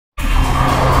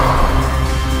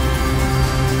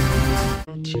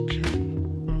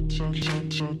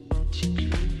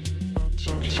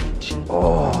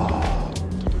Oh,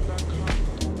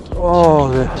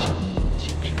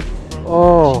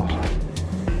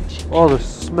 the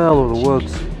smell of the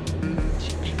woods.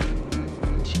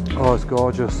 Oh, it's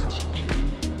gorgeous.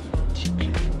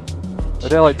 A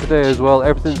day like today as well,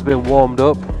 everything's been warmed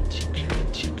up.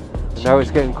 And now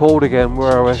it's getting cold again.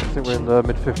 Where are we? I think we're in the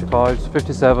mid 55s,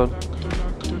 57.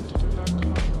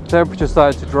 Temperature's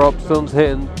starting to drop, sun's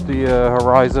hitting the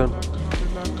horizon.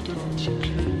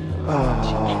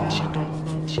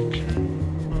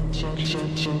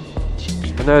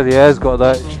 And now the air's got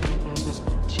that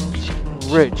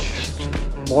rich,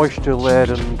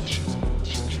 moisture-laden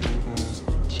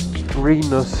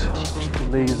greenness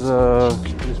in these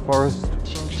forests.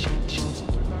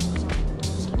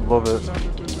 Love it.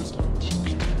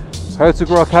 How to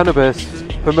grow cannabis?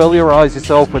 Familiarise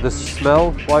yourself with a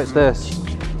smell like this.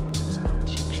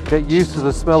 Get used to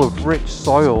the smell of rich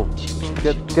soil.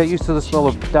 Get used to the smell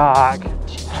of dark,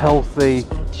 healthy,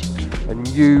 and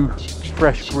new,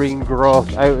 fresh green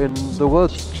growth out in the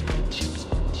woods.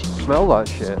 Smell that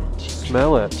shit.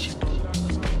 Smell it.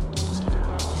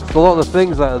 So a lot of the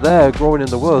things that are there growing in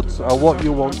the woods are what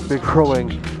you want to be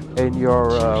growing in your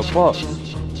pots.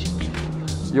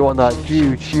 You want that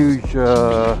huge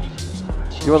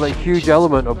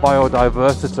element of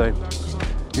biodiversity.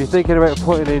 If you're thinking about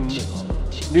putting in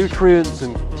nutrients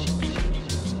and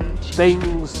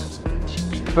things,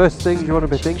 first things you want to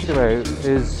be thinking about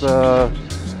is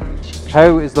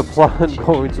how is the plant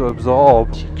going to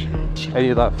absorb any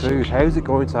of that food? How is it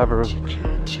going to have a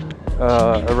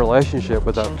relationship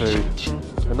with that food?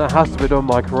 And that has to be done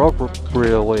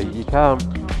microbially.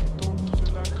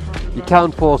 You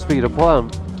can't force feed a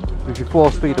plant. If you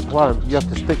force feed a plant, you have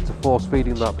to stick to force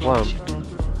feeding that plant.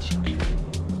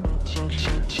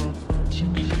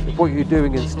 If what you're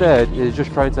doing instead is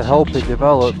just trying to help it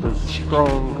develop a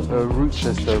strong root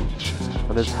system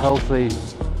and as healthy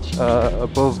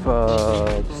above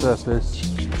surface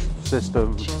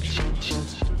system,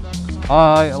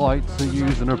 I like to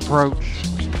use an approach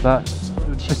that,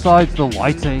 besides the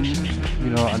lighting, you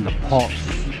know, and the pots,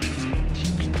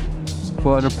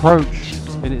 but an approach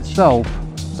in itself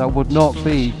that would not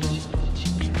be,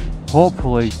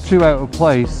 hopefully, too out of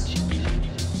place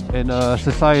in a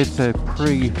society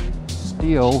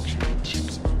pre-steel,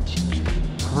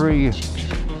 pre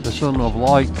the sun of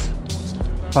light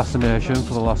fascination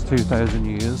for the last 2,000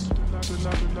 years.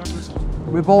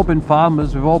 We've all been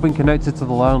farmers, we've all been connected to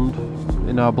the land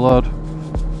in our blood.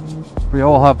 We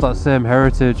all have that same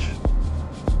heritage.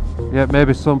 Yeah,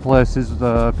 maybe some places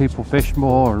people fish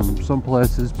more and some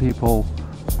places people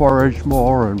forage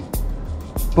more,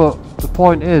 but the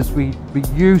point is we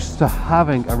used to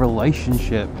having a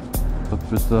relationship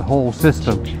with the whole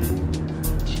system.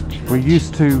 We're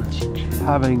used to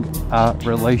having a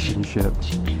relationship,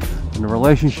 and a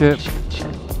relationship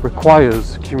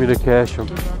requires communication.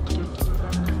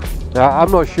 Now,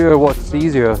 I'm not sure what's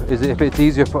easier. Is it if it's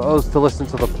easier for us to listen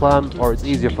to the plant, or it's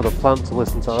easier for the plant to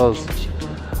listen to us?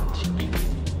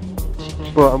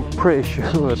 But I'm pretty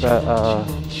sure that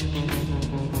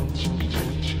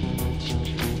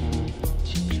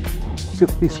look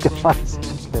at these guys.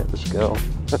 Check out this girl.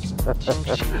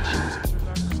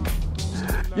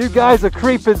 You guys are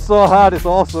creeping so hard, it's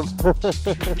awesome.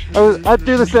 I'd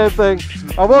do the same thing.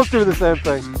 I was doing the same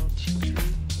thing.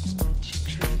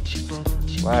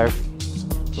 Wow,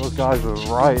 those guys were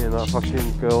right in that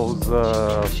fucking girl's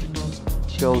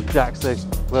jacksie.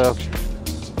 They're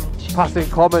passing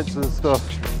comments and stuff.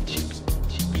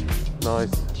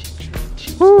 Nice.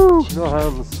 Woo! No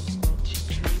hands.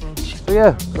 So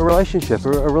yeah, a relationship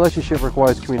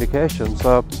requires communication.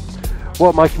 So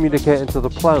what am I communicating to the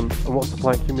plant, and what's the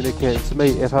plant communicating to me?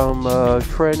 If I'm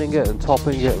training it and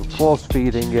topping it and force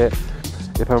feeding it,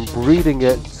 if I'm breeding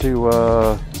it to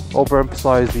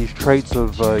overemphasize these traits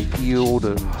of yield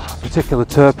and particular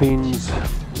terpenes,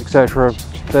 etc.,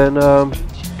 then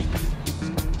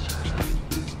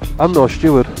I'm no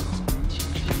steward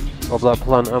of that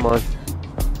plant, am I?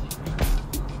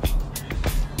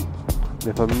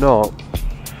 If I'm not,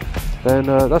 then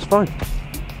that's fine.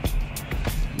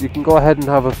 You can go ahead and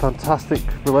have a fantastic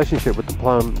relationship with the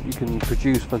plant. You can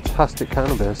produce fantastic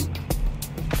cannabis.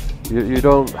 You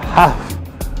don't have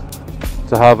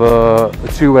to have a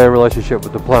two-way relationship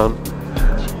with the plant.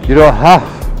 You don't have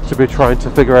to be trying to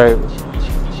figure out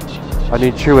and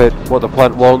intuit what the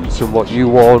plant wants and what you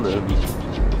want and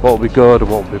what will be good and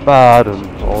what will be bad and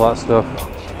all that stuff.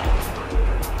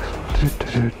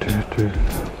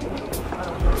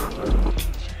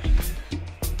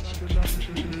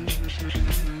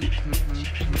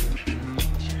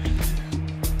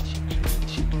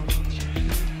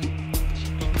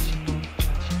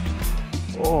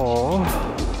 Oh.